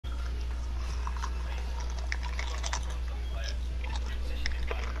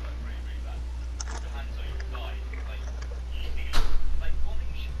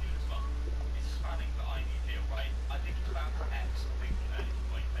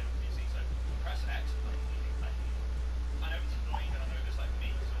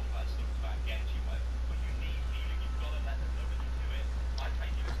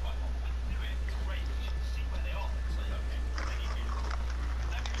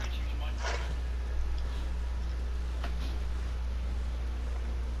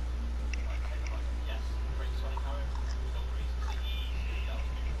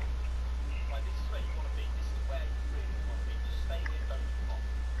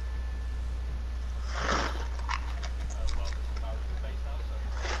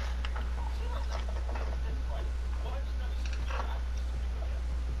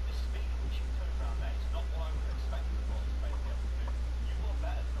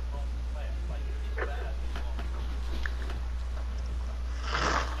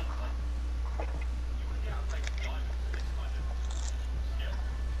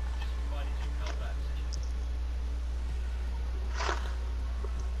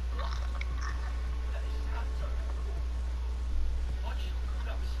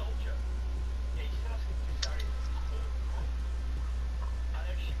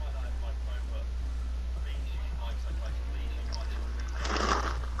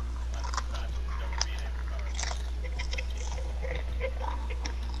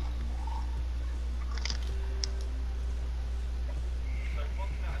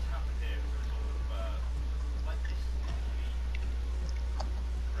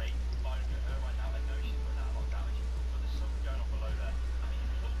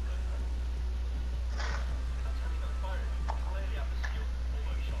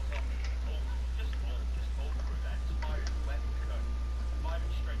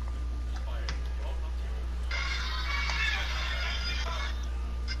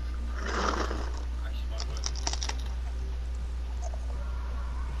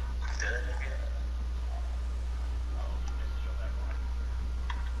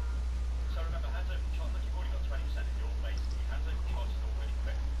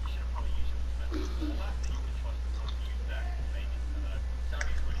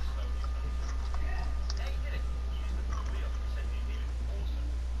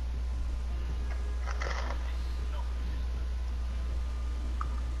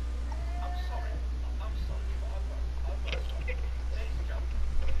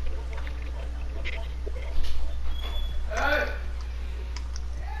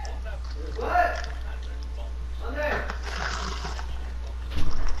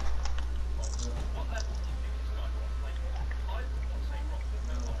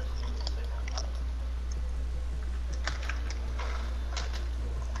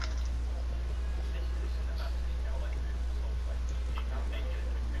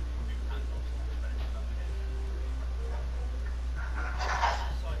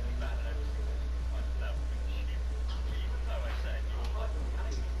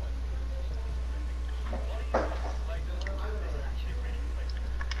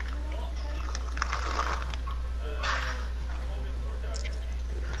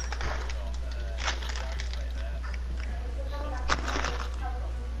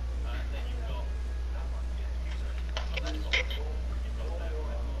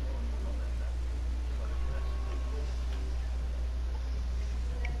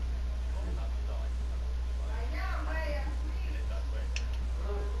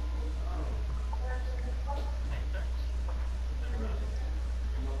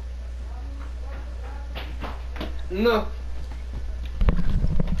No.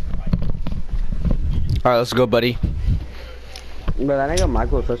 Alright, let's go, buddy. But that nigga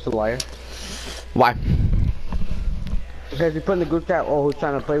Michael is such a liar. Why? Because he put in the group chat, oh, who's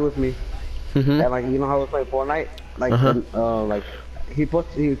trying to play with me? Mm-hmm. And like, you know how we play Fortnite? Like, like he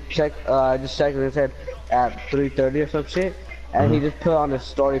checked. I just checked and it said at 3:30 or some shit, and he just put on his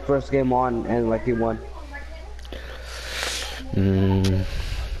story first game on, and like he won.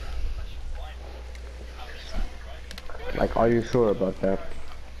 Like, are you sure about that?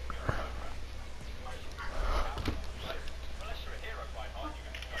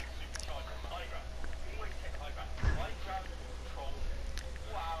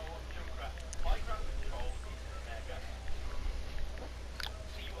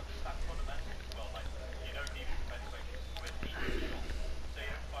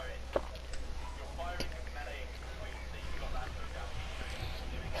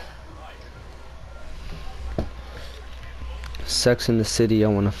 Sex in the City, I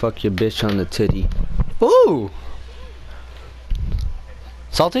wanna fuck your bitch on the titty. Ooh!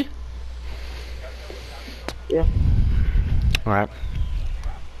 Salty? Yeah. Alright.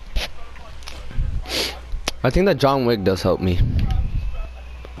 I think that John Wick does help me.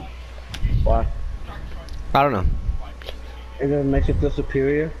 Why? I don't know. It makes you feel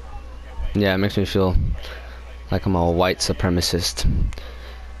superior. Yeah, it makes me feel like I'm a white supremacist.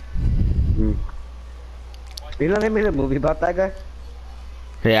 You know they made a movie about that guy?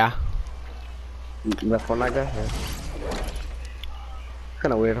 Yeah. The Fortnite guy? Yeah.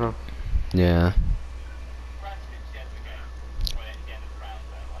 Kinda weird, huh? Yeah.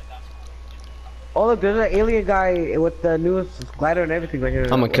 Oh look, there's an alien guy with the newest glider and everything right here.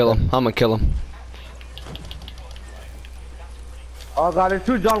 I'm gonna kill him. I'm gonna kill him. Oh god, there's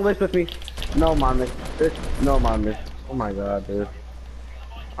two John Wicks with me. No, man. No, man. Oh my god, dude.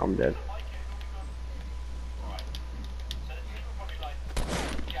 I'm dead.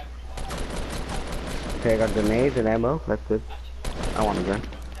 Okay, I got grenades and ammo. That's good. I want a gun.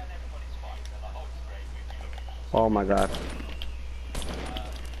 Oh my god.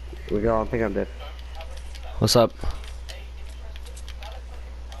 We go. I think I'm dead. What's up?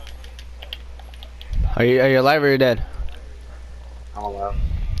 Are you alive or you're dead? I'm alive.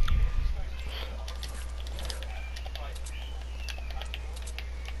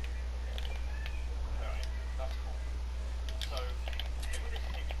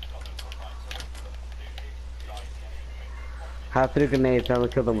 I have 3 grenades. I'm gonna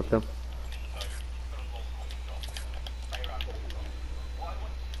kill them with them.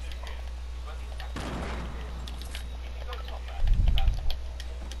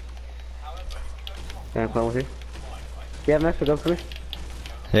 Can I come with you? Yeah, man, pick up for me.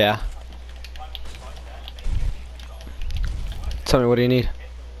 Yeah. Tell me, what do you need?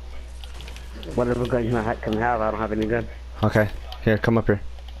 Whatever gun you can have, I don't have any gun. Okay. Here, come up here.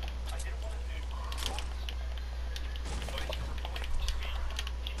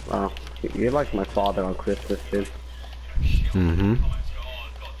 Wow, you're like my father on Christmas, dude. Mm-hmm.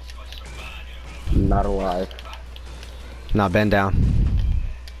 Not alive. Now bend down.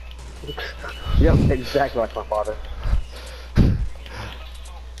 Yep, exactly like my father.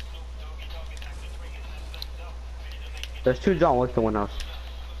 There's 2 John Wicks in one house.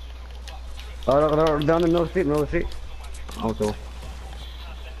 Oh, they're down in the middle of the street. Also.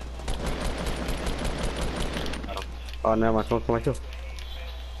 Oh, never mind, someone's my kill.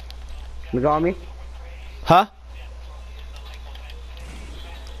 You got me? Huh?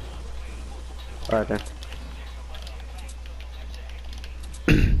 Alright then.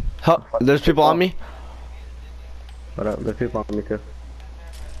 Huh? There's people on me? What up? There's people on me too.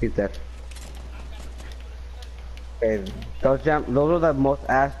 He's dead. Okay, those are the most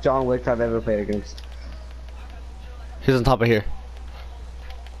ass John Wicks I've ever played against. He's on top of here.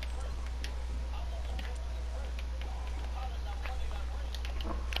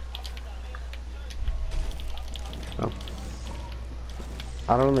 Oh.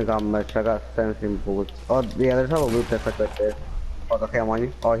 I don't really got much. I got 17 bullets. Oh yeah, there's a loot that's like right there. Oh, okay, I'm on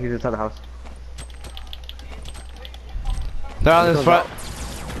you. Oh, he's inside the house. They're on this front.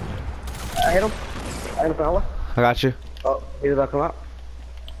 I hit him. I hit him. I got you. Oh, he's about to come out.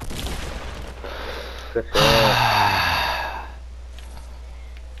 Good shit.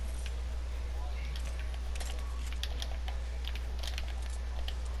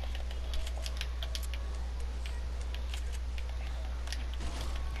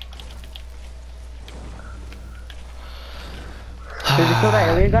 Did you kill that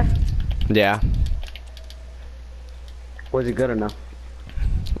alien guy? Yeah. Was he good or no?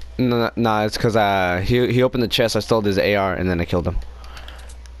 No, it's cause he opened the chest. I stole his AR and then I killed him.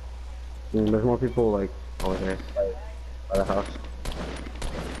 There's more people like over there. By the house.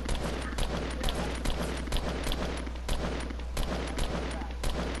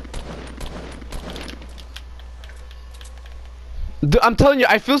 I'm telling you,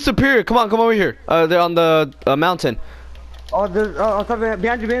 I feel superior. Come on, come over here. They're on the mountain. Oh, there's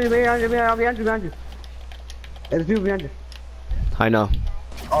behind you. There's people behind you. I know.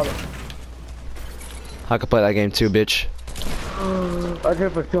 Oh, I could play that game too, bitch. I did it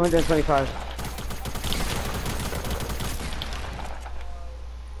for 225.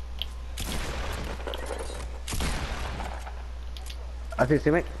 I see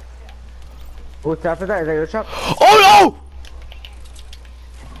teammate. Whose trap is that? Is that your trap? Oh no!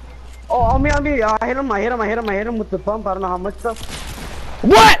 Oh, on me. I hit him with the pump. I don't know how much stuff.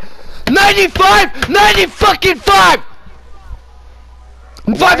 What? 95! 90 fucking 5!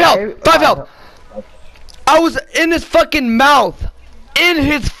 5 health! 5 health! I was in his fucking mouth! In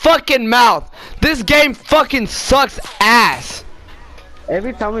his fucking mouth! This game fucking sucks ass!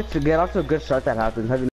 Every time we get off to a good start that happens.